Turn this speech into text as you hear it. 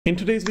In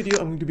today's video,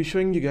 I'm going to be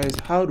showing you guys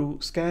how to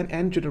scan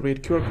and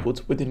generate QR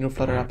codes within your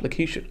Flutter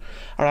application.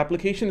 Our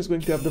application is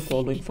going to have the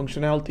following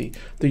functionality.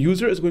 The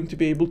user is going to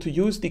be able to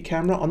use the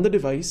camera on the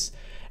device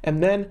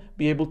and then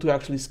be able to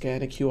actually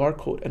scan a QR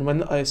code. And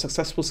when a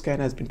successful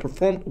scan has been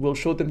performed, we'll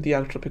show them the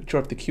actual picture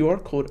of the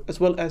QR code as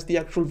well as the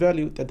actual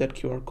value that that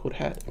QR code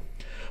had.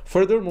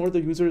 Furthermore,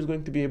 the user is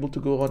going to be able to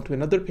go on to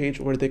another page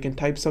where they can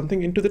type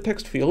something into the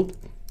text field.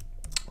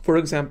 For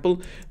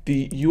example,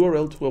 the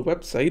URL to a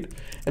website,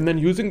 and then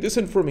using this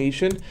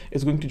information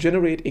is going to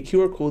generate a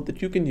QR code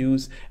that you can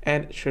use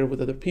and share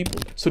with other people.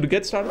 So to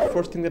get started, the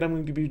first thing that I'm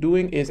going to be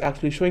doing is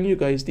actually showing you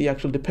guys the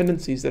actual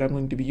dependencies that I'm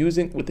going to be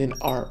using within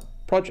our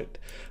project.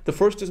 The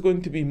first is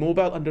going to be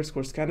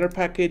mobile_scanner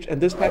package, and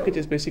this package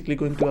is basically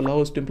going to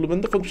allow us to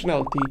implement the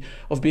functionality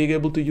of being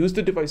able to use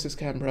the device's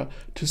camera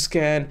to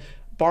scan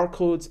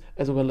barcodes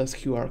as well as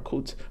QR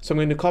codes. So I'm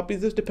going to copy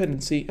this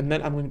dependency and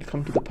then I'm going to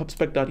come to the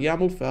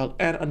pubspec.yaml file,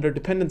 and under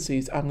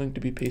dependencies I'm going to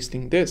be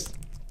pasting this.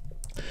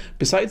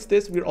 Besides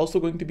this, we're also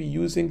going to be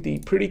using the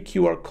pretty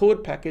QR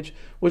code package,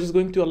 which is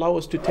going to allow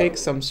us to take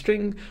some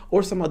string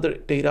or some other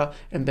data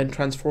and then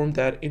transform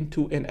that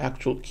into an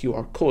actual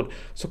QR code.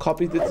 So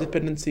copy this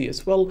dependency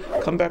as well,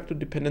 come back to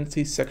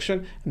dependencies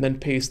section and then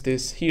paste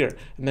this here,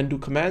 and then do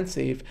command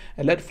save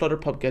and let Flutter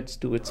pubget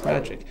do its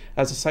magic.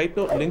 As a side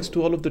note, links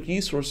to all of the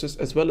resources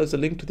as well as a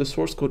link to the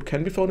source code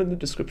can be found in the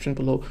description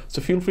below,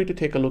 so feel free to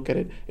take a look at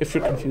it if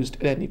you're confused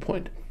at any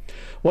point.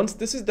 Once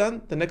this is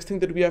done, the next thing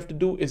that we have to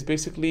do is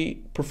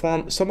basically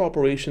perform some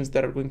operations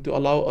that are going to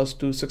allow us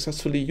to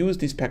successfully use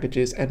these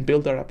packages and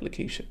build our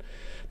application.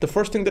 The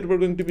first thing that we're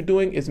going to be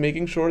doing is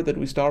making sure that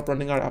we start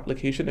running our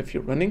application if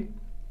you're running.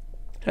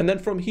 And then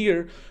from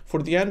here,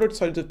 for the Android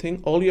side of the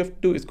thing, all you have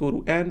to do is go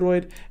to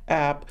Android,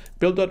 app,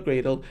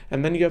 build.gradle,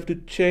 and then you have to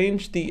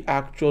change the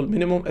actual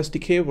minimum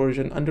SDK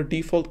version under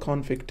default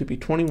config to be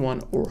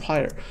 21 or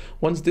higher.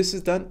 Once this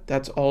is done,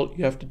 that's all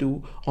you have to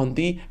do on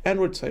the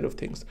Android side of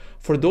things.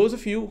 For those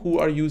of you who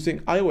are using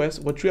iOS,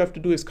 what you have to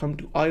do is come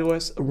to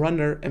iOS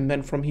runner, and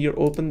then from here,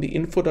 open the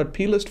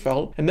info.plist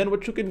file. And then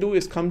what you can do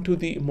is come to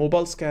the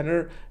mobile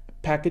scanner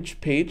package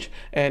page,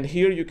 and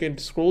here you can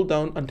scroll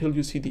down until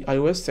you see the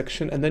iOS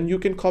section, and then you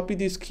can copy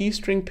these key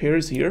string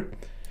pairs here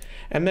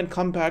and then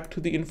come back to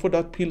the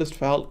info.plist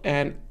file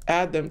and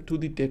add them to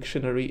the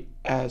dictionary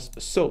as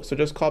so. So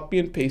just copy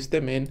and paste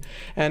them in,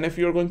 and if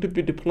you're going to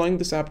be deploying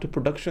this app to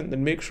production,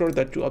 then make sure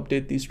that you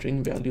update these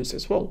string values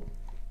as well.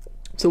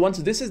 So once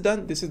this is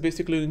done, this is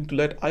basically going to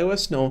let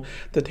iOS know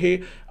that,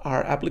 hey,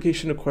 our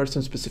application requires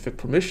some specific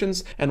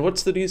permissions, and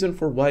what's the reason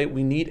for why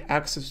we need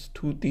access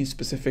to these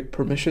specific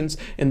permissions.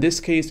 In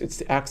this case, it's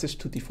the access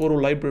to the photo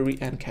library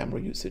and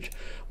camera usage.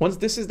 Once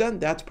this is done,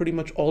 that's pretty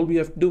much all we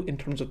have to do in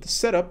terms of the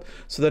setup.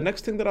 So the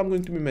next thing that I'm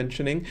going to be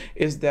mentioning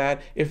is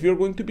that if you're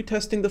going to be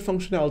testing the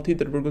functionality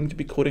that we're going to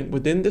be coding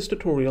within this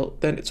tutorial,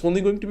 then it's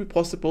only going to be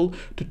possible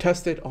to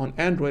test it on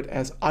Android,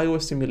 as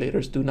iOS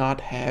simulators do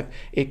not have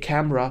a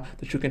camera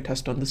that you can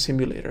test on the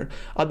simulator.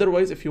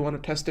 Otherwise, if you want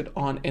to test it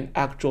on an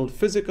actual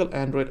physical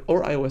Android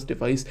or iOS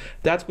device,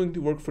 that's going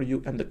to work for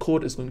you and the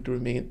code is going to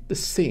remain the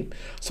same.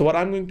 So what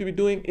I'm going to be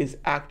doing is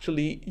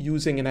actually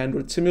using an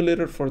Android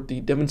simulator for the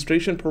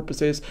demonstration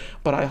purposes,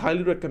 but I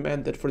highly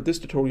recommend that for this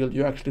tutorial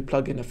you actually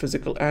plug in a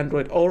physical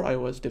Android or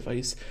iOS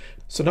device.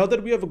 So now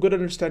that we have a good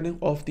understanding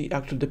of the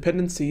actual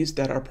dependencies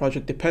that our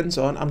project depends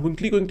on, I'm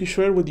quickly going to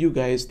share with you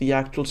guys the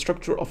actual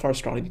structure of our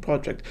starting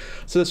project.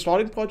 So the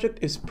starting project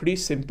is pretty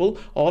simple.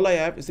 All I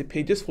have is a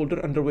pages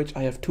folder under which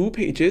I have two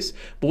pages.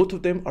 Both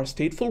of them are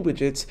stateful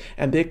widgets,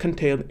 and they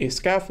contain a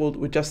scaffold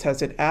which just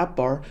has an app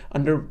bar,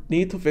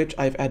 underneath of which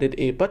I've added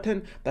a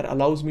button that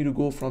allows me to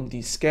go from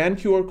the scan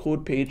QR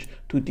code page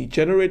to the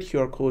generate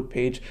QR code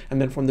page,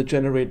 and then from the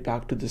generate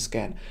back to the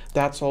scan.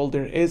 That's all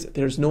there is.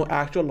 There's no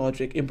actual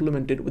logic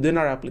implemented within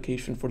our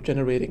application for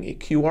generating a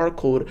QR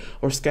code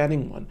or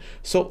scanning one.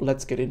 So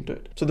let's get into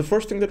it. So the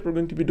first thing that we're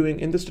going to be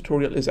doing in this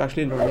tutorial is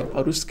actually learning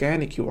how to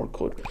scan a QR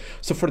code.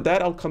 So for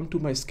that, I'll come to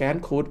my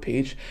scan code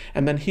page,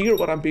 and then here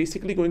what I'm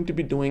basically going to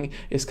be doing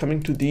is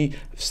coming to the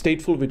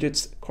stateful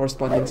widgets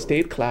corresponding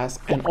state class,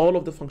 and all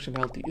of the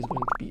functionality is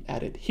going to be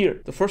added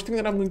here. The first thing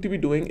that I'm going to be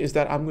doing is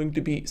that I'm going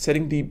to be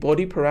setting the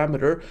body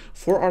parameter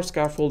for our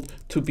scaffold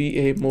to be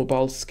a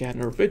mobile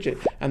scanner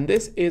widget, and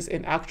this is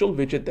an actual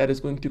widget that is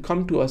going to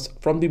come to us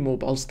from the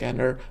mobile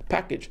scanner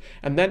package,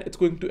 and then it's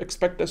going to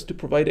expect us to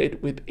provide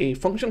it with a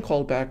function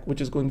callback which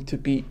is going to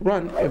be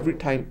run every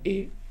time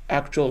a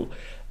actual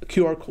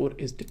QR code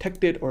is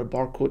detected or a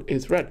barcode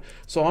is read.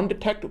 So on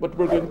detect, what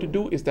we're going to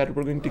do is that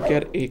we're going to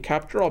get a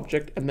capture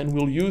object, and then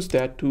we'll use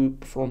that to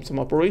perform some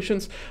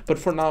operations. But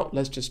for now,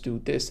 let's just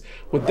do this.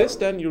 With this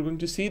done, you're going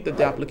to see that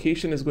the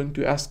application is going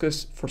to ask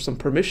us for some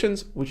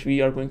permissions, which we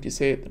are going to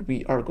say that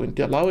we are going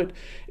to allow it.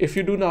 If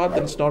you do not,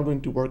 then it's not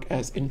going to work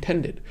as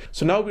intended.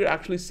 So now we're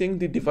actually seeing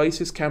the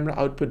device's camera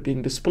output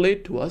being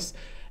displayed to us.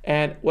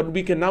 And what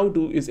we can now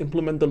do is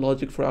implement the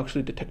logic for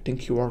actually detecting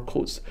QR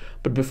codes.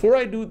 But before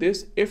I do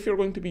this, if you're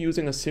going to be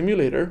using a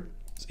simulator,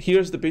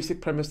 here's the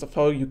basic premise of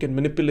how you can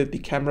manipulate the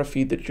camera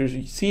feed that you're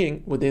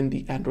seeing within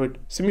the Android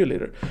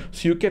simulator.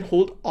 So you can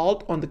hold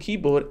Alt on the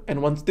keyboard,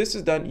 and once this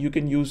is done, you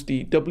can use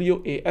the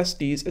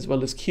WASDs as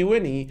well as Q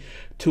and E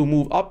to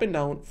move up and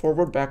down,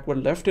 forward,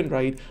 backward, left and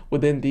right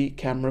within the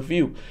camera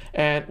view.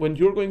 And when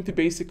you're going to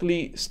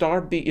basically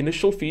start the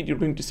initial feed, you're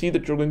going to see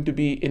that you're going to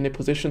be in a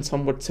position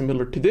somewhat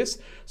similar to this.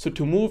 So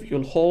to move,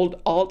 you'll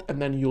hold Alt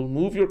and then you'll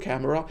move your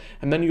camera,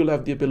 and then you'll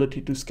have the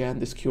ability to scan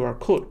this QR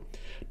code.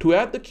 To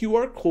add the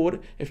QR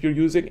code, if you're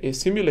using a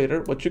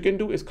simulator, what you can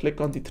do is click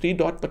on the 3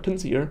 dot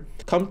buttons here,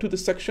 come to the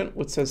section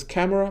which says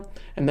camera,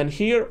 and then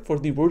here for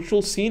the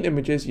virtual scene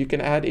images, you can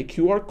add a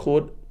QR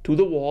code to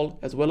the wall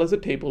as well as a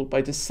table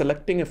by just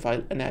selecting a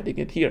file and adding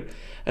it here.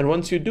 And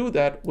once you do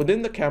that,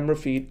 within the camera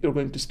feed, you're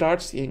going to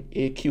start seeing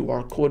a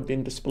QR code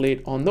being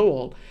displayed on the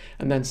wall,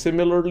 and then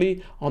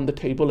similarly on the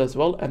table as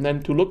well. And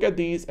then to look at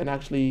these and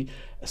actually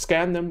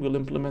scan them, we'll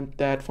implement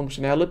that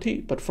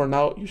functionality. But for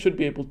now, you should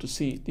be able to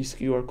see this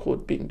QR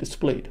code being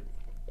displayed.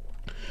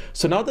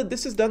 So now that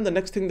this is done, the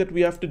next thing that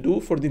we have to do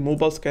for the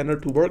mobile scanner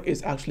to work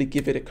is actually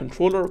give it a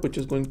controller, which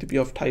is going to be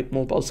of type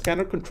mobile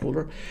scanner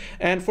controller.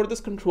 And for this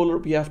controller,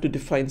 we have to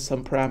define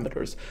some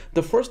parameters.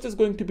 The first is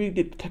going to be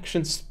the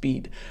detection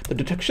speed. The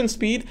detection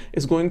speed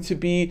is going to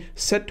be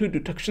set to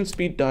detection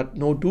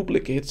speed.no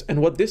duplicates.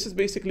 And what this is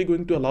basically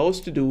going to allow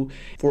us to do,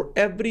 for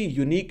every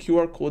unique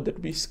QR code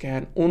that we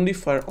scan, only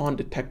fire on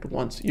detect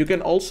once. You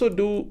can also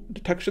do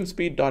detection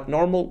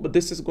speed.normal, but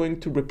this is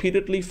going to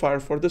repeatedly fire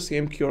for the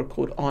same QR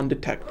code on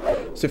detect.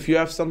 So if you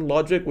have some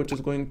logic which is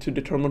going to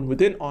determine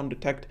within on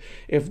detect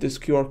if this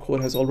QR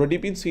code has already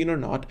been seen or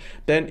not,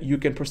 then you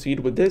can proceed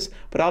with this,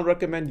 but I'll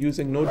recommend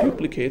using no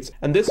duplicates.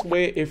 And this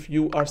way, if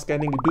you are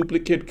scanning a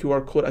duplicate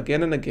QR code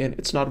again and again,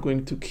 it's not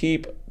going to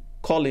keep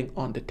calling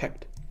on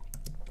detect.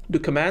 Do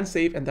command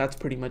save, and that's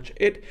pretty much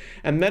it.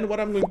 And then what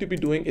I'm going to be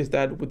doing is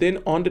that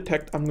within on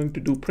detect, I'm going to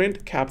do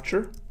print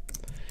capture,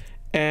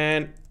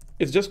 and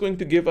it's just going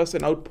to give us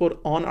an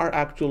output on our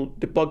actual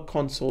debug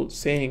console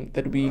saying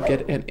that we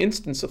get an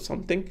instance of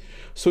something.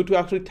 So to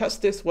actually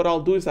test this, what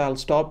I'll do is I'll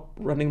stop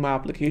running my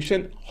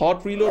application.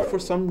 Hot reload for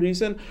some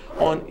reason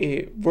on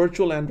a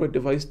virtual Android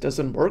device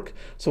doesn't work.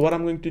 So what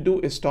I'm going to do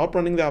is stop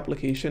running the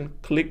application,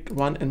 click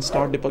run, and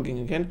start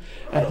debugging again.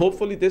 And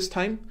hopefully this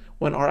time,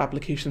 when our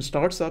application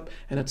starts up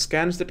and it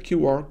scans that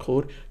QR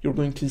code, you're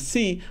going to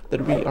see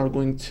that we are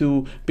going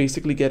to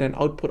basically get an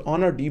output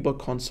on our debug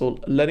console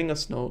letting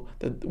us know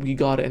that we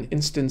got an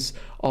instance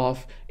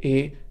of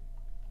a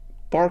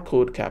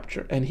barcode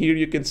capture. And here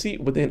you can see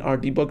within our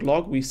debug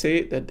log, we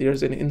say that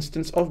there's an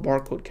instance of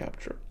barcode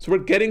capture. So we're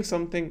getting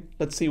something.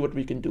 Let's see what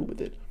we can do with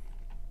it.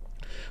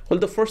 Well,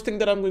 the first thing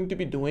that I'm going to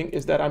be doing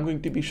is that I'm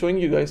going to be showing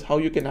you guys how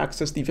you can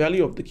access the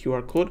value of the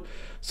QR code.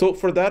 So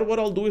for that, what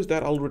I'll do is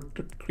that I'll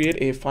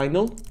create a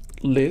final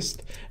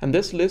list, and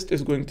this list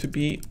is going to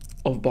be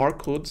of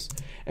barcodes.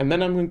 And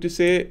then I'm going to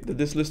say that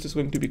this list is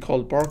going to be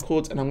called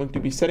barcodes, and I'm going to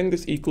be setting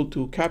this equal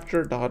to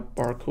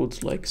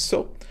capture.barcodes like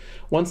so.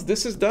 Once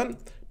this is done,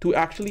 to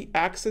actually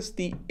access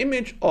the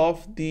image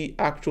of the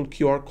actual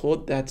QR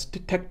code that's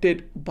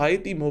detected by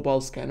the mobile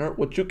scanner,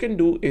 what you can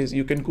do is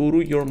you can go to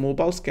your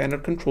mobile scanner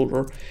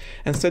controller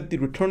and set the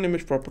return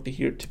image property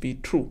here to be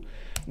true.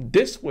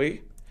 This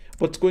way,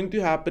 what's going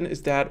to happen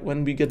is that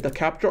when we get the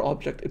capture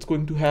object, it's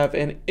going to have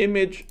an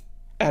image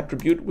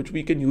attribute which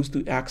we can use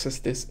to access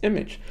this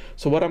image.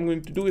 So what I'm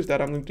going to do is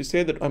that I'm going to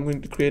say that I'm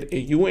going to create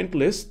a uint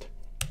list,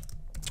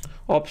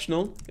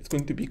 optional, it's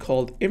going to be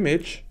called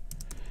image,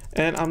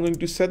 and I'm going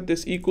to set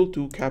this equal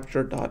to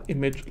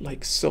capture.image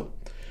like so.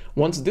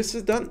 Once this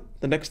is done,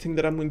 the next thing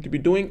that I'm going to be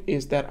doing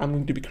is that I'm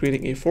going to be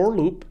creating a for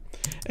loop.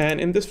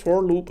 And in this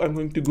for loop, I'm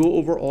going to go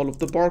over all of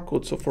the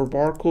barcodes. So for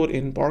barcode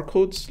in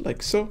barcodes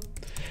like so.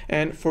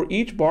 And for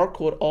each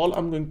barcode, all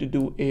I'm going to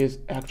do is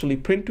actually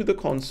print to the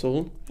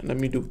console. And let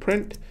me do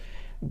print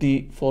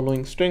the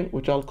following string,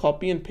 which I'll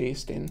copy and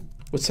paste in,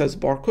 which says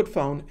barcode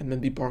found and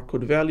then the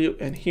barcode value.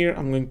 And here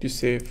I'm going to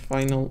say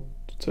final,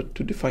 so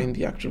to define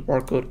the actual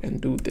barcode and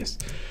do this.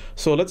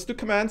 So let's do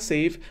command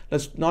save.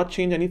 Let's not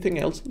change anything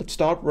else. Let's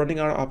start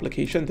running our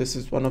application. This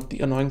is one of the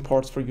annoying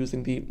parts for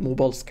using the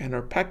mobile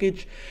scanner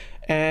package.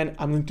 And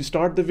I'm going to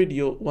start the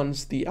video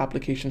once the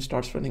application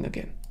starts running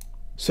again.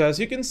 So as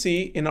you can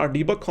see in our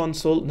debug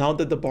console, now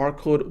that the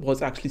barcode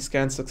was actually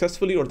scanned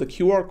successfully, or the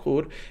QR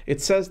code, it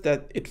says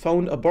that it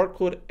found a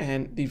barcode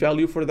and the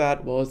value for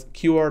that was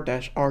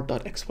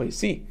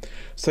QR-R.xyz.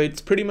 So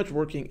it's pretty much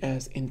working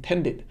as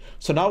intended.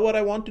 So now what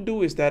I want to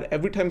do is that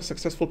every time a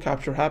successful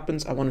capture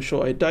happens, I want to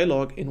show a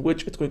dialog in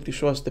which it's going to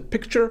show us the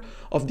picture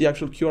of the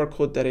actual QR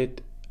code that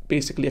it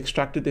basically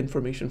extracted the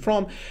information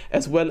from,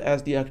 as well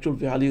as the actual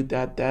value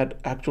that that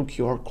actual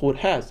QR code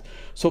has.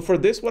 So for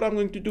this, what I'm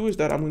going to do is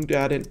that I'm going to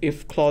add an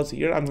if clause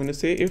here. I'm going to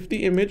say if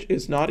the image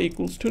is not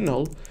equals to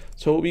null,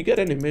 so we get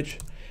an image,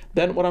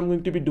 then what I'm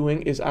going to be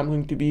doing is I'm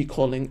going to be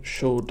calling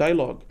show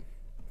dialog.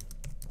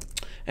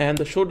 And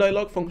the show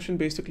dialog function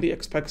basically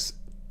expects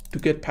to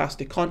get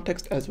past a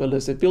context as well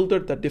as a builder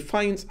that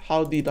defines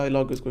how the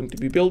dialog is going to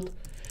be built.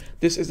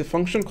 This is a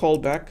function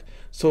callback.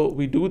 So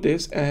we do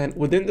this, and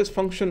within this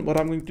function, what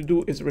I'm going to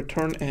do is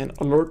return an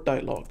alert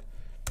dialog.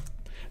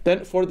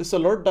 Then for this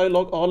alert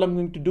dialog, all I'm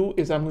going to do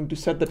is I'm going to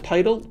set the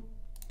title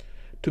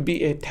to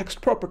be a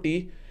text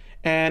property.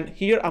 And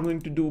here I'm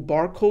going to do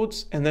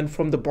barcodes. And then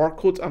from the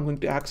barcodes, I'm going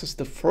to access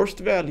the first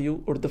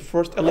value or the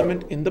first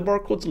element in the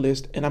barcodes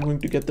list. And I'm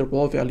going to get the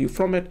raw value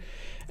from it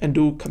and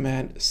do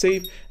command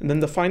save. And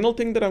then the final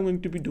thing that I'm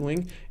going to be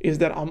doing is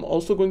that I'm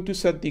also going to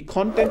set the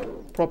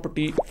content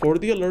property for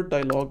the alert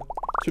dialog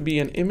to be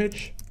an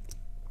image.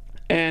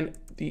 And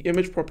the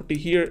image property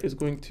here is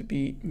going to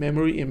be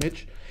memory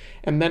image.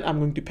 And then I'm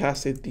going to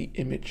pass it the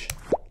image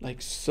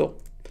like so.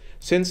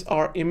 Since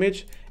our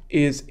image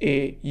is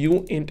a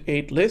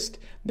uint8 list,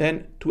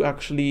 then to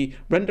actually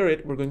render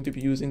it, we're going to be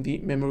using the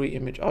memory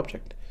image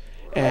object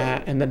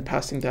and then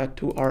passing that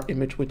to our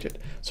image widget.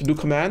 So do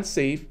command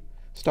save,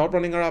 stop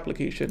running our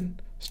application,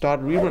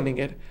 start rerunning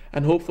it,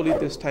 and hopefully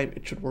this time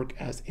it should work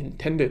as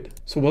intended.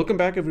 So welcome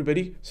back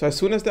everybody. So as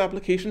soon as the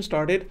application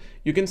started,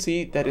 you can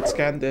see that it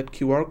scanned that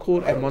QR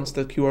code, and once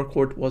the QR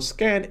code was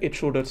scanned, it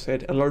showed us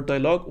an alert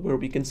dialog where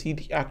we can see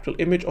the actual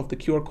image of the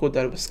QR code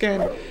that was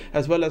scanned,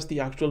 as well as the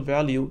actual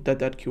value that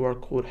that QR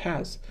code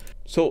has.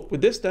 So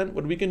with this done,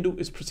 what we can do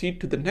is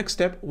proceed to the next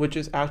step, which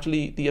is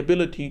actually the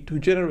ability to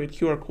generate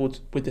QR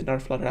codes within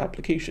our Flutter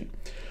application.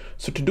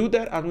 So to do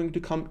that, I'm going to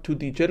come to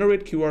the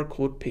generate QR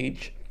code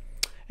page.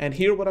 And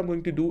here what I'm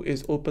going to do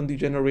is open the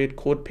generate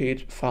code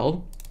page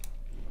file.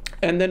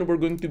 And then we're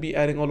going to be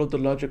adding all of the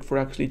logic for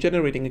actually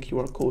generating a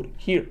QR code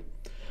here.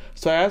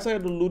 So as I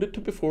had alluded to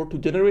before, to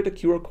generate a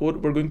QR code,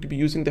 we're going to be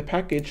using the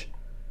package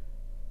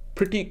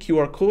Pretty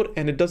QR Code,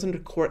 and it doesn't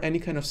require any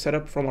kind of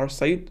setup from our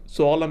site.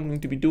 So all I'm going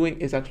to be doing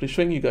is actually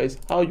showing you guys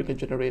how you can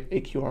generate a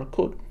QR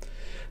code.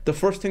 The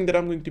first thing that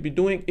I'm going to be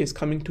doing is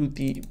coming to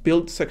the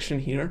build section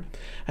here,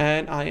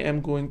 and I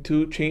am going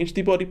to change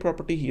the body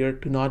property here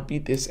to not be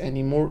this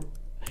anymore,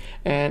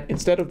 and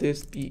instead of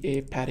this be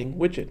a padding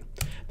widget.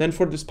 Then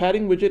for this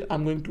padding widget,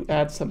 I'm going to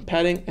add some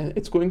padding, and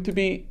it's going to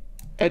be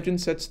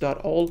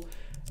edgeinsets.all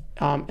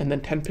and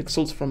then 10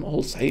 pixels from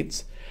all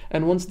sides.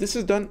 And once this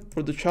is done,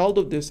 for the child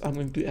of this, I'm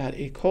going to add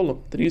a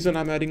column. The reason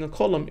I'm adding a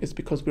column is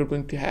because we're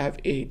going to have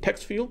a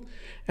text field,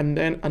 and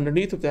then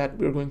underneath of that,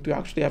 we're going to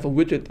actually have a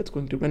widget that's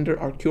going to render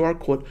our QR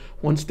code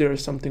once there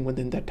is something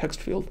within that text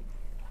field.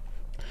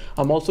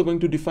 I'm also going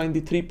to define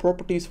the 3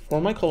 properties for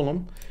my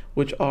column,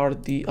 which are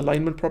the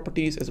alignment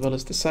properties as well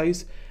as the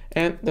size.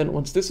 And then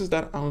once this is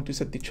done, I'm going to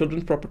set the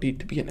children's property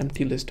to be an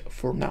empty list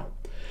for now.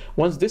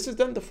 Once this is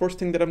done, the first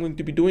thing that I'm going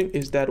to be doing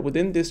is that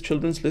within this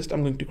children's list,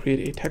 I'm going to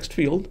create a text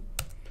field.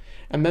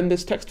 And then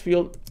this text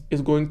field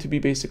is going to be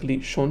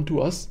basically shown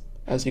to us,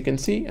 as you can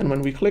see. And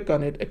when we click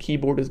on it, a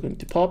keyboard is going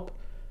to pop.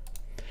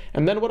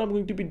 And then what I'm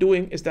going to be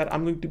doing is that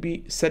I'm going to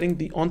be setting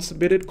the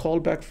onSubmitted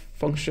callback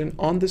function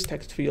on this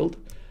text field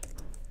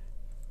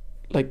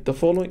like the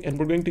following, and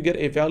we're going to get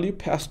a value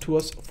passed to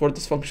us for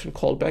this function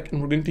callback,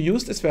 and we're going to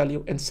use this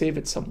value and save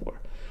it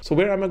somewhere. So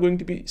where am I going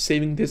to be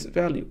saving this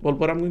value? Well,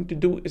 what I'm going to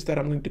do is that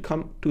I'm going to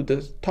come to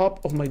the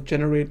top of my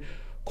generate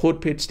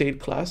code page state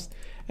class,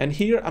 and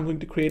here I'm going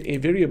to create a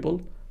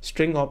variable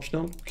string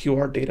optional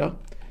QR data,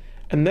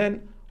 and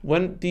then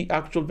when the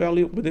actual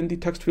value within the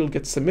text field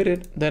gets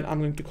submitted, then I'm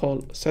going to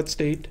call set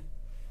state.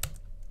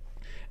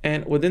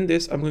 And within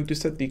this, I'm going to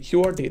set the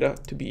QR data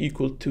to be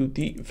equal to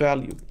the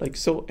value like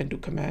so, and do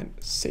command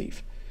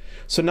save.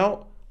 So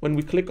now when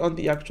we click on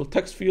the actual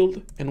text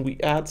field and we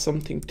add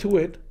something to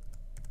it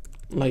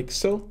like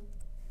so,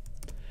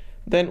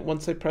 then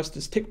once I press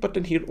this tick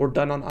button here or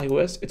done on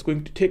iOS, it's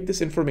going to take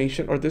this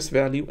information or this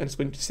value and it's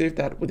going to save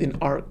that within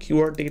our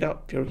QR data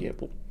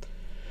variable.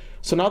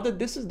 So now that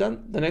this is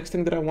done, the next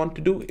thing that I want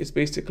to do is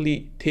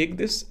basically take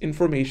this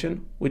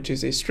information, which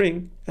is a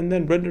string, and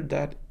then render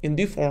that in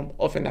the form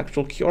of an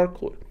actual QR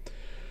code.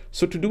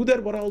 So to do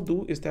that, what I'll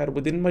do is that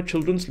within my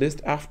children's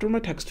list, after my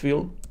text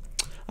field,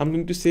 I'm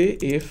going to say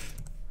if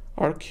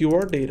our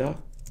QR data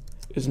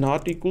is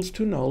not equals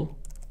to null,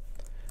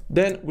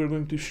 then we're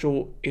going to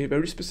show a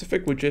very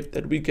specific widget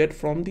that we get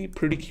from the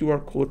Pretty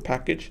QR Code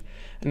package,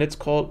 and it's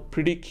called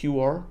Pretty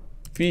QR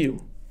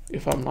View,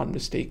 if I'm not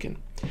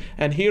mistaken.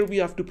 And here we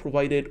have to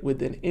provide it with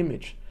an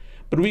image,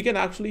 but we can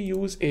actually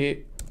use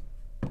a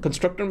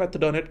constructor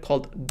method on it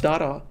called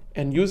data,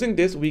 and using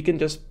this we can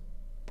just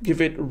give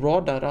it raw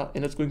data,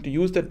 and it's going to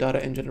use that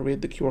data and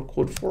generate the QR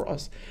code for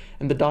us.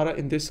 And the data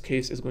in this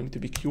case is going to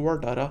be QR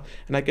data,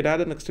 and I could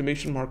add an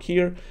exclamation mark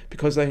here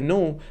because I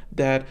know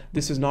that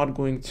this is not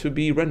going to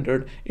be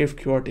rendered if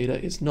QR data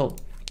is null.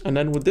 And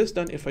then with this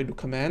done, if I do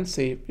command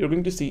save, you're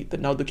going to see that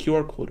now the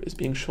QR code is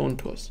being shown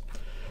to us.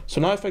 So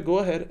now if I go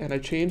ahead and I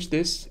change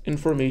this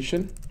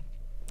information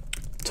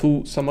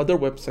to some other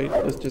website,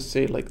 let's just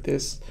say like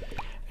this,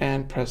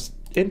 and press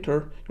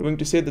enter, you're going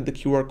to say that the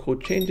QR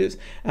code changes,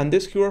 and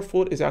this QR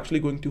code is actually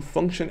going to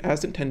function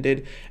as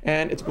intended,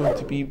 and it's going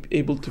to be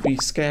able to be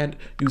scanned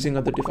using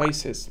other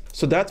devices.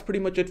 So that's pretty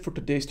much it for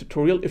today's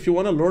tutorial. If you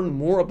want to learn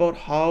more about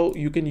how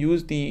you can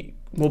use the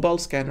mobile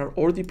scanner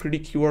or the pretty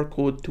QR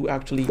code to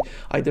actually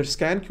either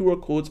scan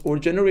QR codes or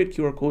generate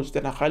QR codes,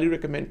 then I highly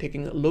recommend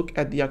taking a look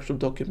at the actual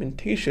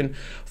documentation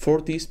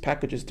for these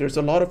packages. There's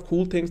a lot of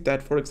cool things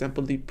that, for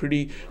example, the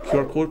pretty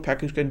QR code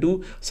package can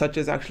do, such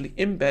as actually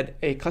embed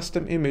a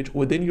custom image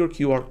within your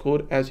QR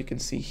code, as you can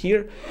see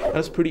here.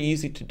 That's pretty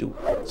easy to do.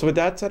 So with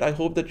that said, I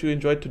hope that you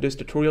enjoyed today's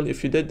tutorial.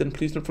 If you did, then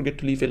please don't forget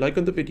to leave a like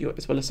on the video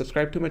as well as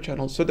subscribe to my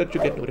channel so that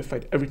you get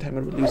notified every time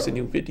I release a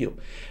new video.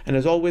 And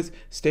as always,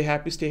 stay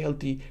happy, stay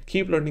healthy,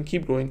 keep learning,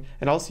 keep growing,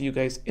 and I'll see you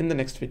guys in the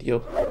next video.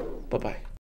 Bye-bye.